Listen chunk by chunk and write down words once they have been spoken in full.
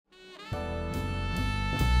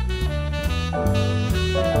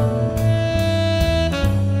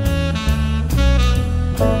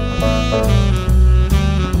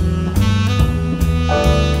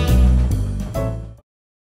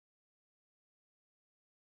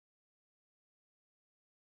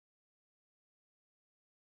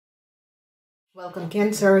Welcome,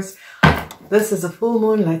 Cancers. This is a full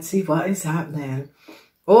moon. Let's see what is happening.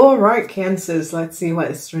 All right, Cancers. Let's see what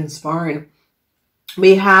is transpiring.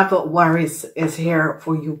 We have worries is here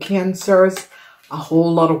for you, Cancers. A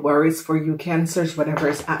whole lot of worries for you, Cancers. Whatever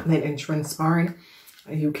is happening and transpiring,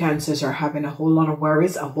 you Cancers are having a whole lot of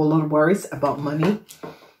worries. A whole lot of worries about money.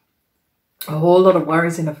 A whole lot of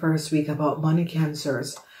worries in the first week about money,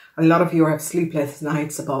 Cancers. A lot of you have sleepless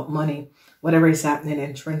nights about money. Whatever is happening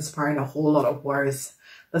and transpiring, a whole lot of worries.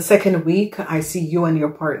 The second week, I see you and your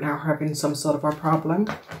partner having some sort of a problem.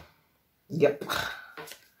 Yep.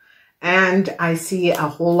 And I see a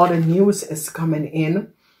whole lot of news is coming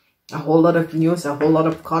in. A whole lot of news, a whole lot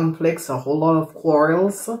of conflicts, a whole lot of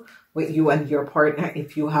quarrels with you and your partner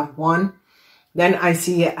if you have one. Then I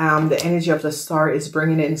see the energy of the star is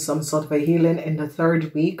bringing in some sort of a healing in the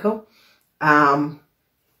third week.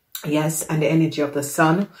 Yes, and the energy of the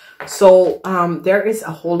sun. So there is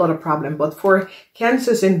a whole lot of problem. But for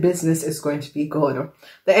Cancers in business, is going to be good.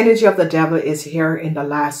 The energy of the devil is here in the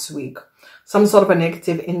last week. Some sort of a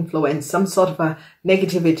negative influence, some sort of a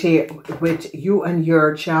negativity with you and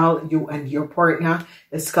your child, you and your partner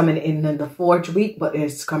is coming in the fourth week, but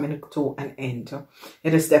it's coming to an end.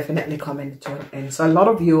 It is definitely coming to an end. So a lot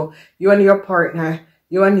of you and your partner,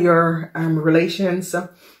 you and your relations,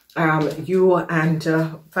 you and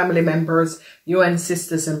family members, you and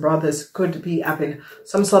sisters and brothers could be having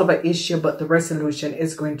some sort of an issue, but the resolution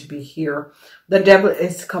is going to be here. The devil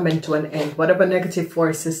is coming to an end. Whatever negative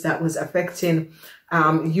forces that was affecting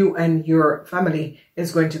you and your family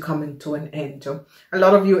is going to come into an end. A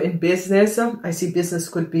lot of you in business, I see business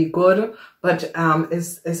could be good, but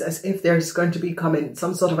it's as if there's going to be coming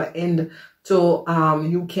some sort of an end to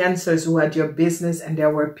you Cancers who had your business, and there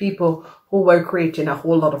were people who were creating a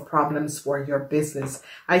whole lot of problems for your business.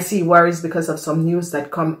 I see worries because of some news that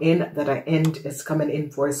come in, that an end is coming in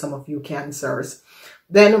for some of you Cancers.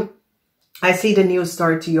 Then I see the new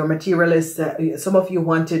start to your materialist. Some of you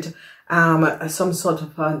wanted some sort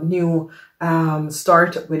of a new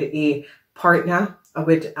start with a partner,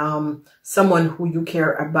 with someone who you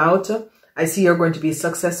care about. I see you're going to be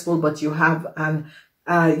successful, but you have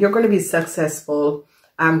you're going to be successful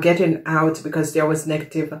getting out because there was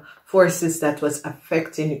negative forces that was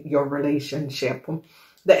affecting your relationship.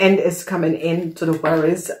 The end is coming in to the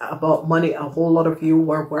worries about money. A whole lot of you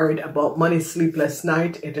were worried about money, sleepless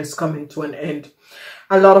night. It is coming to an end.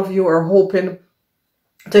 A lot of you are hoping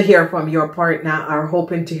to hear from your partner, are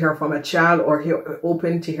hoping to hear from a child, or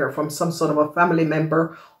open to hear from some sort of a family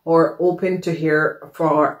member, or open to hear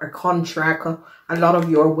for a contract. A lot of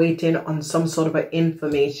you are waiting on some sort of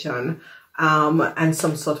information and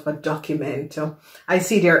some sort of a document. I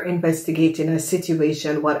see they're investigating a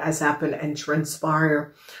situation, what has happened and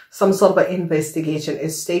transpired. Some sort of an investigation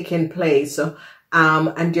is taking place,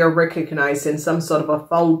 and they're recognizing some sort of a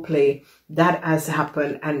foul play that has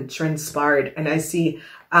happened and transpired. And I see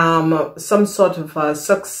some sort of a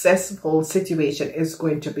successful situation is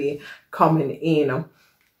going to be coming in.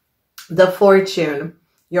 The fortune,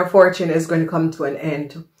 your fortune is going to come to an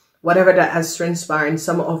end. Whatever that has transpired,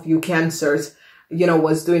 some of you Cancers,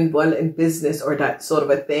 was doing well in business or that sort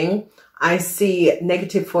of a thing. I see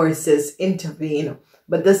negative forces intervene,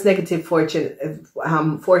 but this negative fortune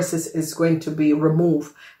forces is going to be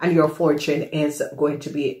removed, and your fortune is going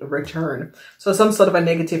to be returned. So some sort of a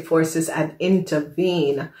negative forces had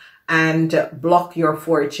intervene and block your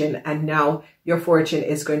fortune, and now your fortune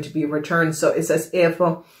is going to be returned. So it's as if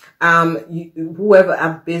whoever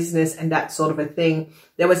have business and that sort of a thing,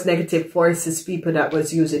 there was negative forces, people that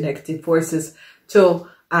was using negative forces to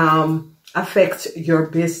affect your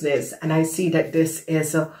business. And I see that this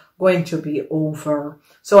is going to be over.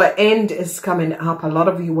 So an end is coming up. A lot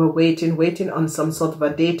of you were waiting on some sort of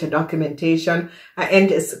a data documentation. An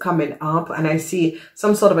end is coming up, and I see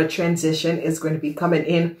some sort of a transition is going to be coming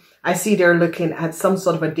in. I see they're looking at some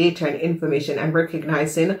sort of a data and information and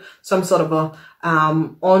recognizing some sort of a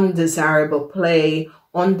undesirable play,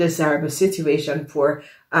 undesirable situation for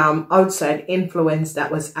outside influence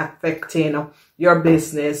that was affecting your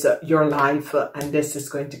business, your life, and this is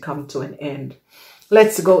going to come to an end.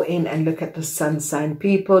 Let's go in and look at the sun sign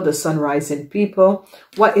people, the sun rising people.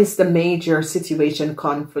 What is the major situation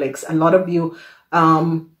conflicts? A lot of you,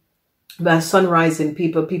 the sun rising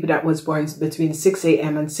people that was born between 6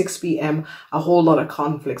 a.m. and 6 p.m., a whole lot of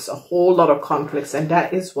conflicts, and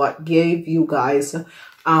that is what gave you guys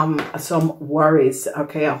some worries.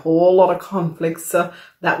 Okay, a whole lot of conflicts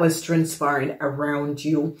that was transpiring around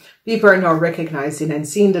you. People are now recognizing and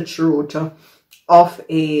seeing the truth of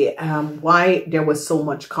a why there was so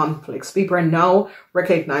much conflicts. People are now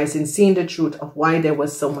recognizing, seeing the truth of why there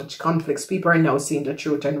was so much conflicts. People are now seeing the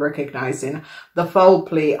truth and recognizing the foul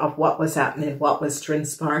play of what was happening, what was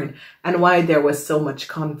transpiring, and why there was so much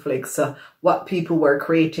conflicts, what people were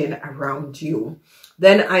creating around you.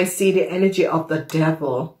 Then I see the energy of the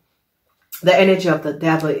devil. The energy of the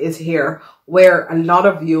devil is here, where a lot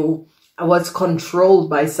of you was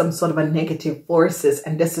controlled by some sort of a negative forces,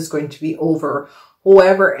 and this is going to be over.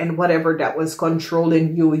 Whoever and whatever that was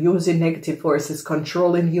controlling you, using negative forces,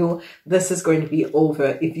 controlling you, this is going to be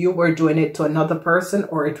over. If you were doing it to another person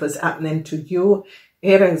or it was happening to you,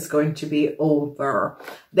 it is going to be over.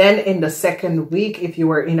 Then in the second week, if you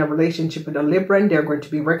were in a relationship with a Libran, they're going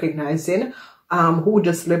to be recognizing who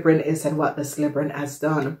this Libran is and what this Libran has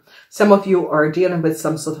done. Some of you are dealing with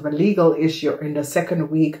some sort of a legal issue in the second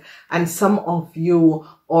week, and some of you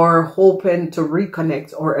are hoping to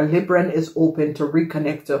reconnect, or a Libran is open to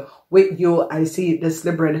reconnect with you. I see this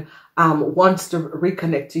Libran wants to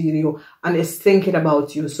reconnect to you and is thinking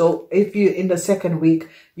about you. So if you, in the second week,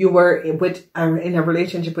 you were with in a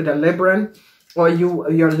relationship with a Libran, or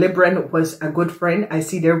your Libran was a good friend, I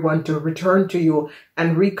see they want to return to you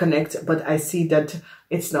and reconnect, but I see that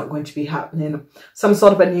it's not going to be happening. Some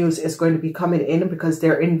sort of a news is going to be coming in because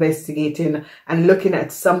they're investigating and looking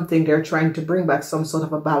at something. They're trying to bring back some sort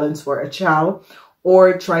of a balance for a child,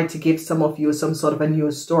 or try to give some of you some sort of a new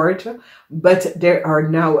start, but they are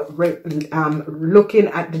now looking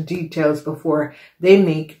at the details before they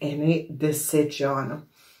make any decision.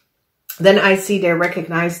 Then I see they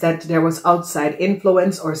recognize that there was outside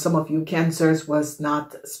influence, or some of you Cancers was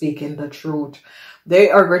not speaking the truth.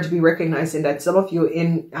 They are going to be recognizing that some of you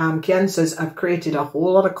in Cancers have created a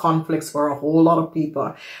whole lot of conflicts for a whole lot of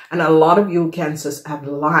people. And a lot of you Cancers have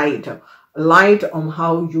lied on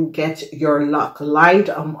how you get your luck, lied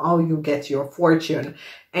on how you get your fortune.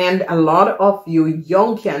 And a lot of you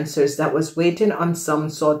young Cancers that was waiting on some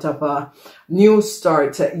sort of a new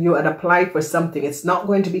start, you had applied for something, it's not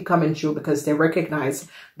going to be coming true because they recognize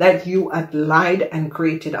that you had lied and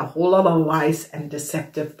created a whole lot of lies and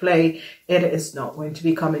deceptive play. It is not going to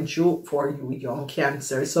be coming true for you young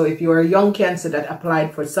Cancer. So if you are a young Cancer that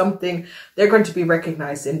applied for something, they're going to be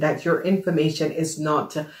recognizing that your information is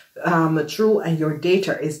not true and your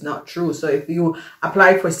data is not true. So if you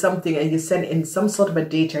apply for something and you send in some sort of a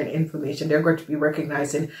data and information, they're going to be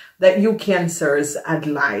recognizing that you Cancers had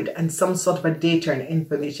lied and some sort of a data and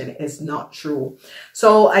information is not true.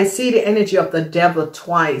 So I see the energy of the devil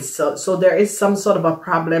twice. So there is some sort of a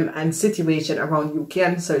problem and situation around you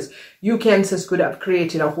Cancers. You Cancers could have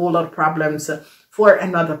created a whole lot of problems for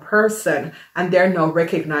another person, and they're now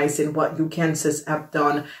recognizing what you Cancers have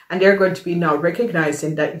done, and they're going to be now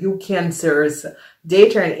recognizing that you Cancers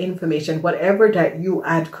data and information, whatever that you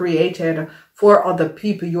had created for other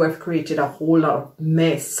people, you have created a whole lot of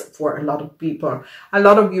mess for a lot of people. A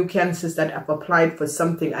lot of you Cancers that have applied for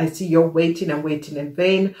something, I see you're waiting and waiting in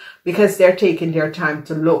vain because they're taking their time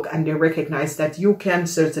to look, and they recognize that you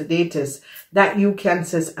Cancers, the data that you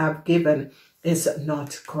Cancers have given is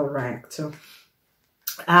not correct.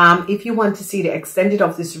 If you want to see the extended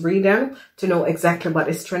of this reading to know exactly what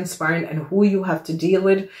is transpiring and who you have to deal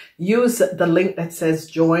with, use the link that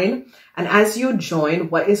says join. And as you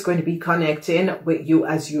join, what is going to be connecting with you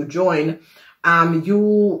as you join,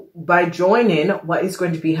 by joining, what is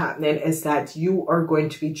going to be happening is that you are going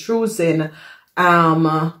to be choosing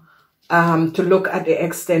to look at the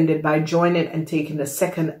extended by joining and taking the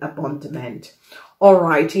second abandonment. All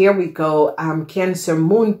right, here we go. Cancer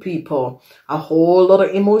moon people, a whole lot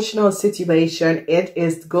of emotional situation. It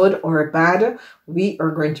is good or bad. We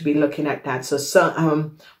are going to be looking at that.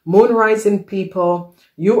 So, moon rising people,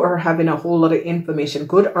 you are having a whole lot of information,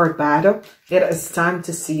 good or bad. It is time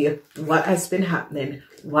to see what has been happening,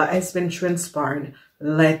 what has been transpiring.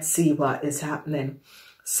 Let's see what is happening.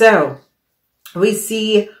 So, we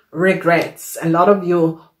see regrets. A lot of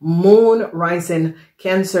you moon rising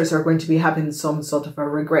Cancers are going to be having some sort of a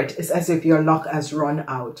regret. It's as if your luck has run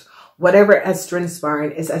out. Whatever has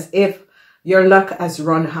transpired is as if your luck has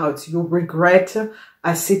run out. You regret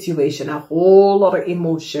a situation, a whole lot of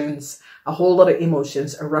emotions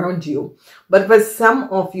around you. But for some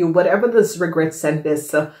of you, whatever this regrets and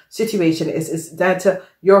this situation is that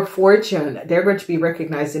your fortune, they're going to be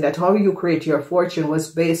recognizing that how you create your fortune was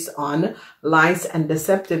based on lies and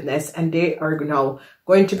deceptiveness, and they are now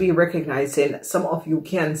going to be recognizing, some of you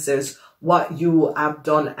Cancers, what you have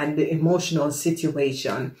done and the emotional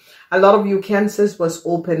situation. A lot of you Cancers was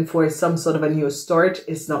open for some sort of a new start.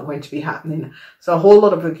 It's not going to be happening. So a whole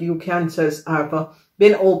lot of you Cancers have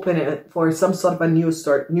been open for some sort of a new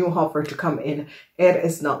start, new offer to come in, it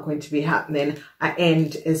is not going to be happening. An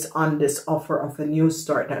end is on this offer of a new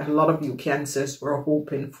start that a lot of you Cancers were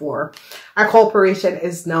hoping for. A corporation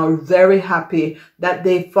is now very happy that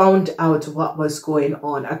they found out what was going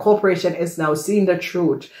on. A corporation is now seeing the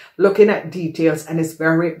truth, looking at details, and is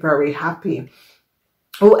very, very happy.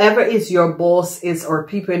 Whoever is your boss is, or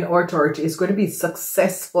people in authority, is going to be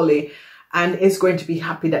successfully and is going to be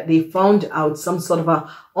happy that they found out some sort of a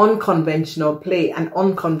unconventional play, an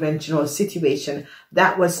unconventional situation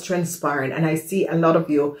that was transpiring. And I see a lot of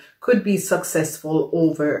you could be successful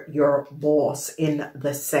over your boss in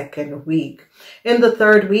the second week. In the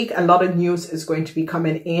third week, a lot of news is going to be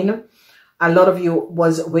coming in. A lot of you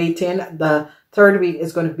was waiting. The third week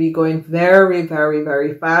is going to be going very, very,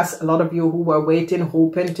 very fast. A lot of you who were waiting,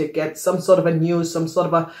 hoping to get some sort of a news, some sort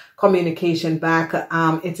of a communication back,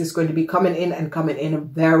 it is going to be coming in and coming in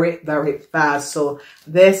very, very fast. So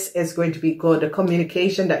this is going to be good. The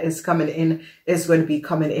communication that is coming in is going to be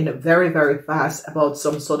coming in very, very fast about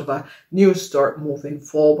some sort of a new start moving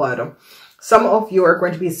forward. Some of you are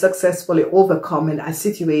going to be successfully overcoming a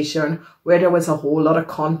situation where there was a whole lot of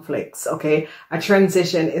conflicts, okay? A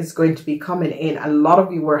transition is going to be coming in. A lot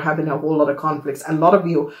of you were having a whole lot of conflicts. A lot of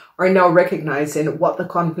you are now recognizing what the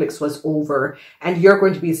conflicts was over, and you're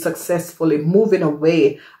going to be successfully moving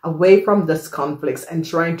away from this conflicts and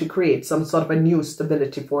trying to create some sort of a new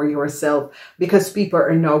stability for yourself, because people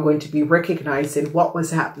are now going to be recognizing what was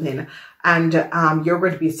happening. And you're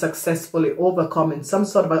going to be successfully overcoming some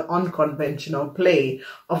sort of an unconventional play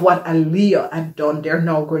of what a Leo had done. They're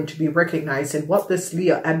now going to be recognizing what this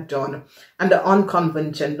Leo had done and the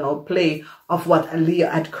unconventional play of what a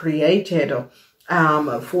Leo had created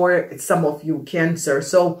for some of you Cancer.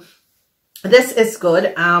 So this is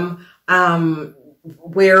good.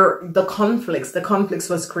 Where the conflicts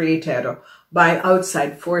was created by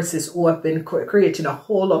outside forces who have been creating a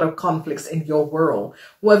whole lot of conflicts in your world.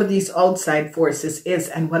 Whoever these outside forces is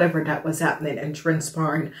and whatever that was happening and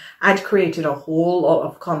transpiring had created a whole lot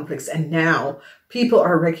of conflicts. And now people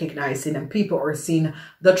are recognizing and people are seeing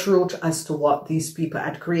the truth as to what these people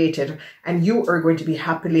had created. And you are going to be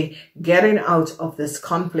happily getting out of this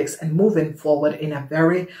conflicts and moving forward in a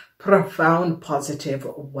very profound, positive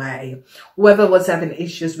way. Whoever was having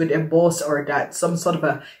issues with their boss or that, some sort of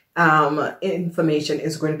a information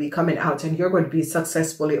is going to be coming out, and you're going to be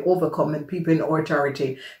successfully overcoming people in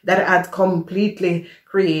authority that had completely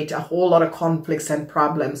create a whole lot of conflicts and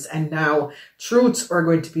problems. And now truths are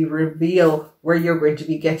going to be revealed where you're going to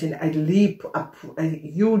be getting a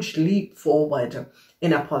huge leap forward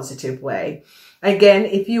in a positive way. Again,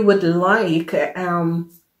 if you would like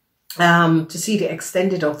to see the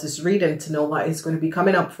extended of this reading, to know what is going to be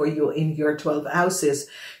coming up for you in your 12 houses,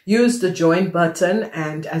 use the join button.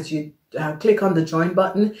 And as you click on the join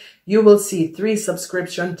button, you will see 3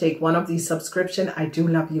 subscriptions. Take one of these subscriptions. I do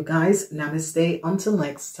love you guys. Namaste. Until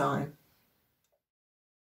next time.